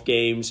playoff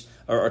games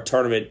or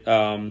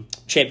tournament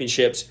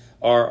championships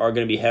are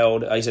going to be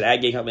held. Like I said, at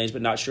Gamecock Lanes,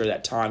 but not sure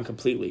that time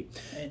completely.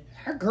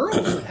 our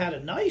girls had a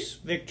nice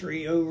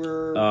victory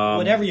over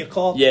whatever you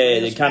call it. Yeah,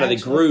 the kind of the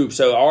group.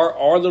 So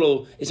our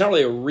little, it's not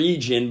really a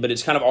region, but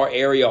it's kind of our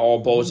area all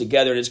bowls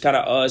together. And it's kind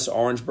of us,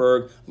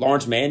 Orangeburg,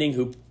 Laurence Manning,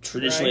 who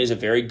traditionally is a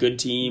very good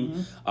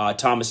team.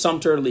 Thomas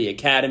Sumter, Lee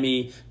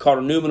Academy,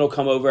 Carter Newman will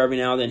come over every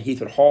now and then.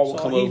 Heathwood Hall will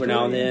come over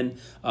now and then.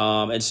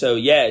 And so,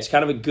 yeah, it's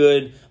kind of a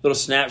good little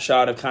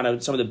snapshot of kind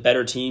of some of the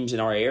better teams in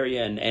our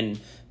area. And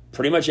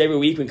pretty much every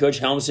week when Coach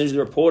Helm sends the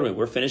report, I mean,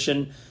 we're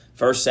finishing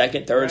first,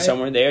 second, third,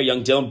 somewhere in there.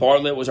 Young Dylan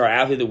Bartlett was our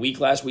athlete of the week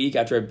last week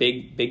after a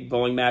big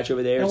bowling match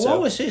over there. Now,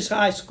 what was his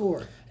high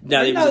score?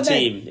 No, it was a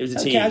team. It was a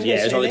team. Yeah,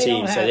 it was on the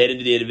team. So they didn't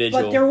do the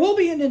individual. But there will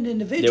be an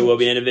individual. There will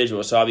be an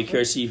individual. So I'll be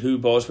curious to see who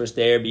bowls for us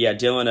there. But yeah,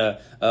 Dylan,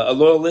 a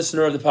loyal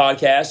listener of the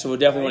podcast. So we'll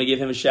definitely want to give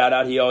him a shout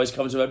out. He always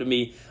comes up to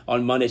me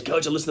on Mondays.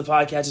 Coach, I listened to the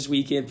podcast this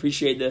weekend.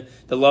 Appreciate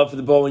the love for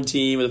the bowling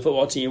team or the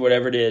football team,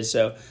 whatever it is.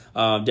 So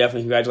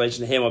definitely congratulations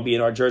to him on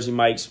being our Jersey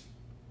Mike's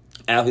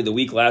athlete of the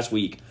week last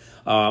week.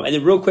 And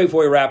then real quick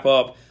before we wrap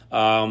up,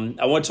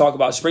 I want to talk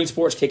about spring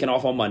sports kicking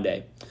off on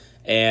Monday.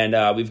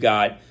 And we've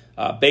got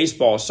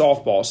baseball,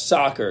 softball,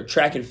 soccer,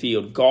 track and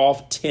field,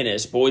 golf,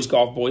 tennis, boys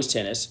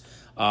tennis,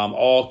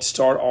 all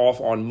start off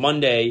on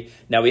Monday.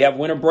 Now, we have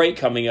winter break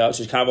coming up,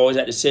 so it's kind of always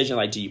that decision,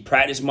 like, do you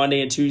practice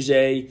Monday and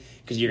Tuesday?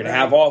 Because you're going to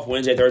have off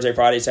Wednesday, Thursday,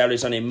 Friday, Saturday,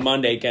 Sunday,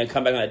 Monday, going to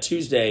come back on that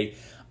Tuesday.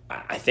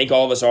 I think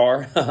all of us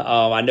are.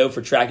 I know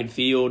for track and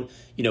field,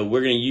 we're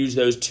going to use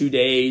those 2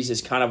 days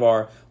as kind of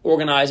our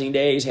organizing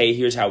days. Hey,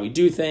 here's how we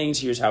do things.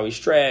 Here's how we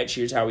stretch.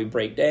 Here's how we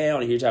break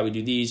down. Here's how we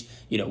do these,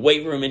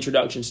 weight room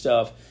introduction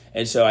stuff.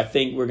 And so I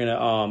think we're going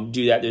to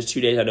do that those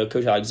 2 days. I know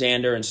Coach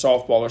Alexander and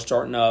softball are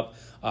starting up.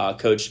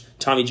 Coach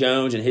Tommy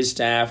Jones and his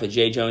staff with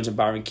Jay Jones and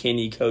Byron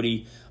Kinney,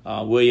 Cody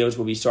Williams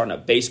will be starting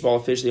up baseball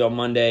officially on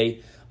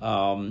Monday.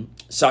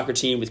 Soccer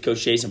team with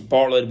Coach Jason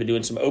Bartlett have been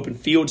doing some open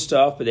field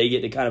stuff, but they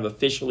get to kind of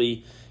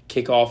officially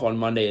kick off on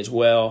Monday as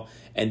well.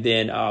 And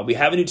then we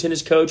have a new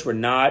tennis coach. We're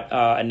not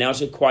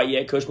announced it quite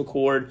yet. Coach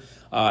McCord,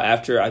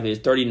 after I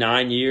think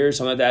 39 years,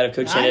 something like that, of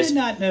coach tennis. I did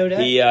not know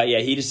that.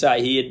 He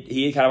decided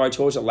he had kind of already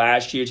told us it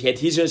last year.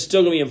 He's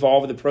still going to be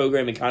involved with the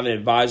program in kind of an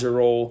advisor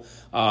role,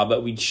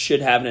 but we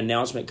should have an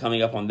announcement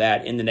coming up on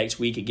that in the next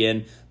week.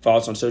 Again, follow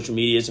us on social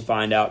media to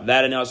find out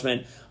that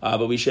announcement.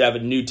 But we should have a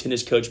new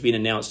tennis coach being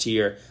announced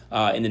here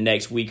in the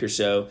next week or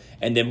so.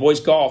 And then boys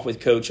golf with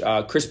Coach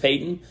Chris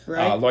Payton,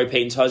 Laurie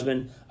Payton's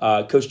husband,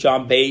 Coach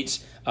John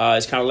Bates.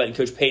 Is kind of letting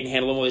Coach Payton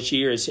handle them more this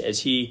year as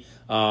he,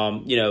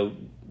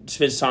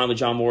 spends time with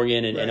John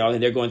Morgan and all that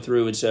they're going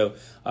through. And so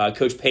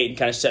Coach Payton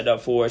kind of set it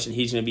up for us, and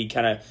he's going to be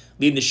kind of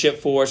leading the ship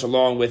for us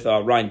along with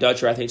Ryan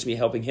Dutcher. I think is going to be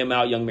helping him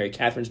out, young Mary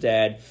Catherine's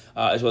dad,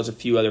 as well as a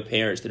few other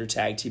parents that are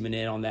tag teaming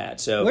in on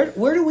that. So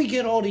where do we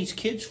get all these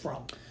kids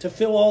from to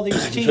fill all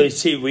these teams?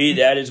 See,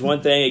 that is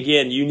one thing,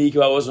 again, unique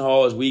about Wilson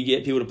Hall is we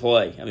get people to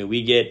play. I mean,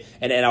 we get,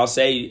 and I'll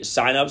say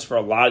sign-ups for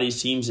a lot of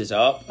these teams is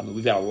up. I mean,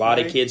 we've got a lot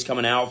of kids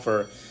coming out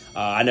for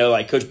I know,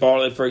 like Coach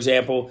Bartlett, for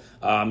example.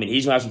 He's going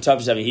to have some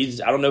toughness.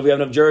 I don't know if we have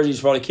enough jerseys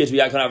for all the kids we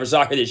got coming out for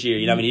soccer this year.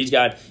 He's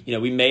got,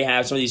 we may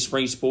have some of these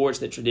spring sports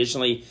that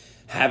traditionally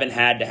haven't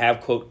had to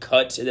have, quote,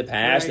 cuts in the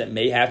past that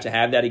may have to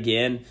have that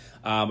again.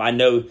 I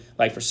know,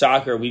 like for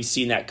soccer, we've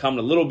seen that come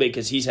a little bit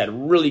because he's had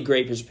really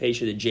great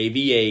participation at the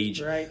JV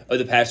age over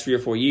the past 3 or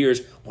 4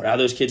 years. Well, now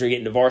those kids are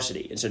getting to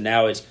varsity. And so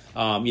now it's,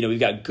 we've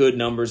got good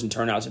numbers and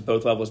turnouts at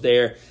both levels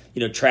there.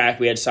 Track,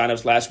 we had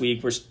signups last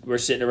week. We're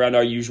sitting around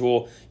our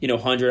usual,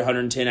 100,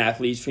 110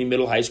 athletes between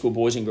middle, high school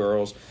boys and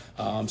girls.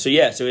 So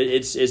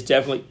it's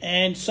definitely.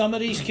 And some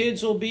of these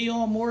kids will be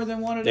on more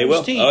than one of those they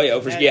will. teams. Oh, yeah.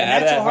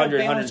 And that's a hard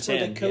balance for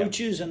the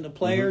coaches and the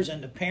players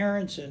and the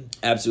parents. And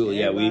absolutely,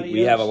 yeah.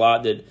 We have a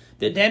lot that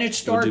then it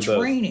starts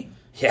raining.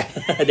 Yeah,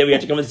 then we have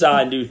to come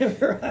inside and do.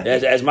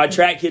 As my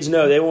track kids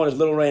know, they want as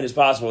little rain as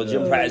possible.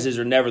 Gym practices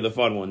are never the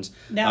fun ones.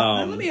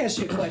 Now, let me ask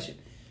you a question.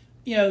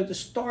 The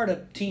start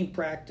of team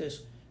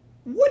practice,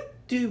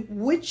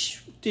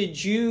 which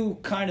did you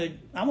kind of,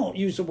 I won't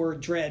use the word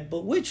dread,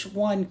 but which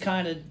one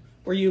kind of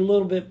were you a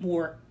little bit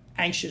more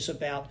anxious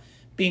about?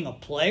 Being a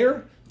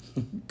player,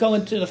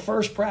 going to the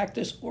first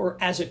practice, or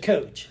as a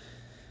coach?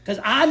 Because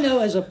I know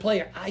as a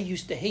player, I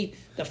used to hate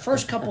the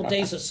first couple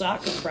days of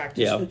soccer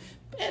practice. Yeah.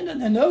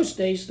 And in those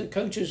days, the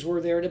coaches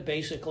were there to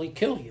basically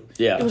kill you.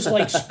 Yeah. It was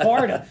like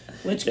Sparta.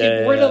 Let's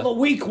get rid of the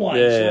weak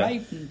ones,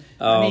 right?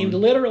 And,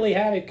 literally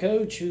had a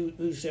coach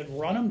who said,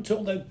 run them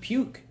till they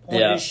puke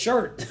on his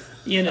shirt,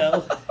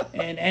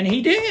 and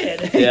he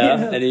did.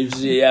 Yeah, and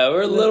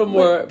we're a little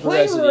more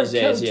progressive these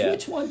days. Coach,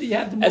 which one do you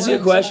have the more? That's a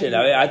good question.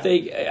 I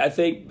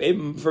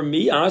think for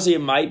me, honestly,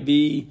 it might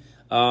be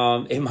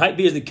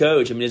as the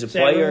coach. As a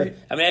player,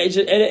 right?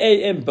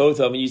 And both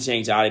of them, you say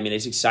anxiety.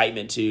 It's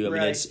excitement too.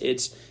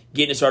 It's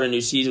getting to start a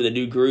new season with a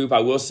new group. I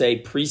will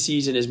say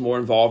preseason is more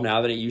involved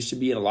now than it used to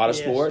be in a lot of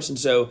sports. And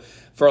so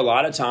for a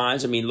lot of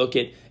times, I mean, look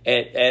at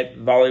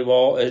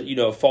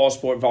volleyball, fall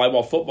sport,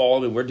 volleyball, football. I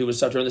mean, we're doing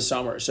stuff during the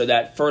summer. So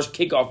that first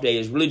kickoff day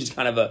is really just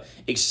kind of a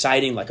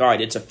exciting, like, all right,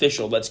 it's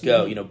official, let's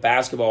go. Mm-hmm.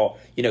 Basketball,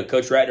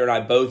 Coach Ratner and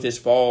I both this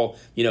fall,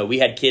 we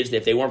had kids that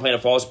if they weren't playing a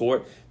fall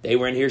sport, they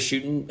were in here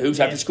shooting hoops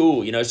after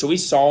school, So we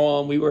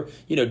saw them. We were,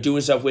 doing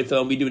stuff with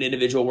them. We do an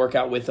individual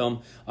workout with them.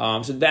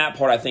 So that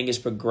part, I think, has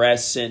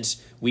progressed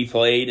since we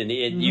played, and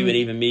you and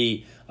even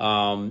me.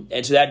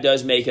 And so that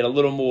does make it a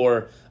little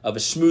more of a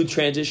smooth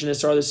transition at the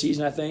start of the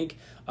season, I think.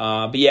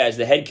 But yeah, as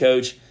the head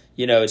coach,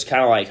 it's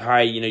kind of like, all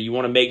right, you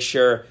want to make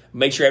sure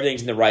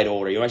everything's in the right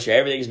order. You want to make sure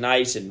everything's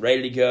nice and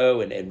ready to go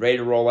and ready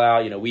to roll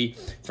out. We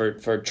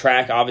for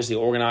track, obviously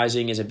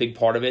organizing is a big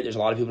part of it. There's a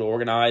lot of people to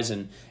organize,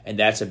 and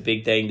that's a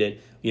big thing that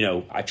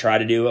I try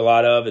to do a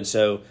lot of. And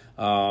so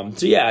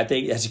yeah, I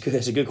think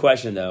that's a good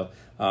question though.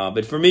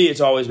 But for me,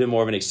 it's always been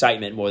more of an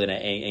excitement more than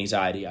an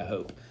anxiety, I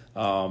hope.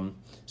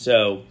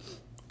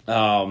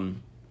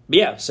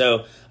 Yeah,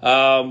 so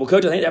well,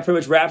 Coach, I think that pretty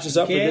much wraps us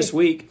up for this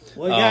week.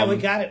 Well, we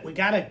got it. We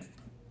got to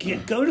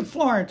go to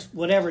Florence,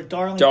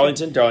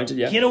 Darlington,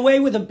 yeah. Get away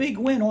with a big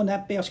win on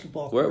that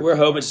basketball court. We're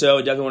hoping so.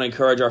 Definitely want to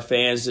encourage our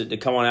fans to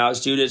come on out.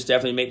 Students,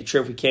 definitely make the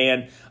trip if we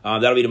can.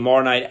 That'll be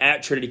tomorrow night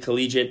at Trinity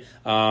Collegiate.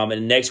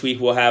 And next week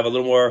we'll have a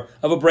little more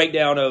of a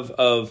breakdown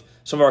of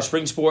some of our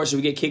spring sports as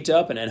we get kicked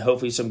up, and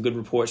hopefully some good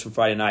reports from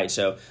Friday night.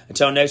 So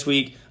until next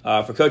week,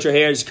 for Coach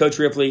O'Hare, this is Coach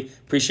Ripley.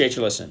 Appreciate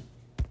you listening.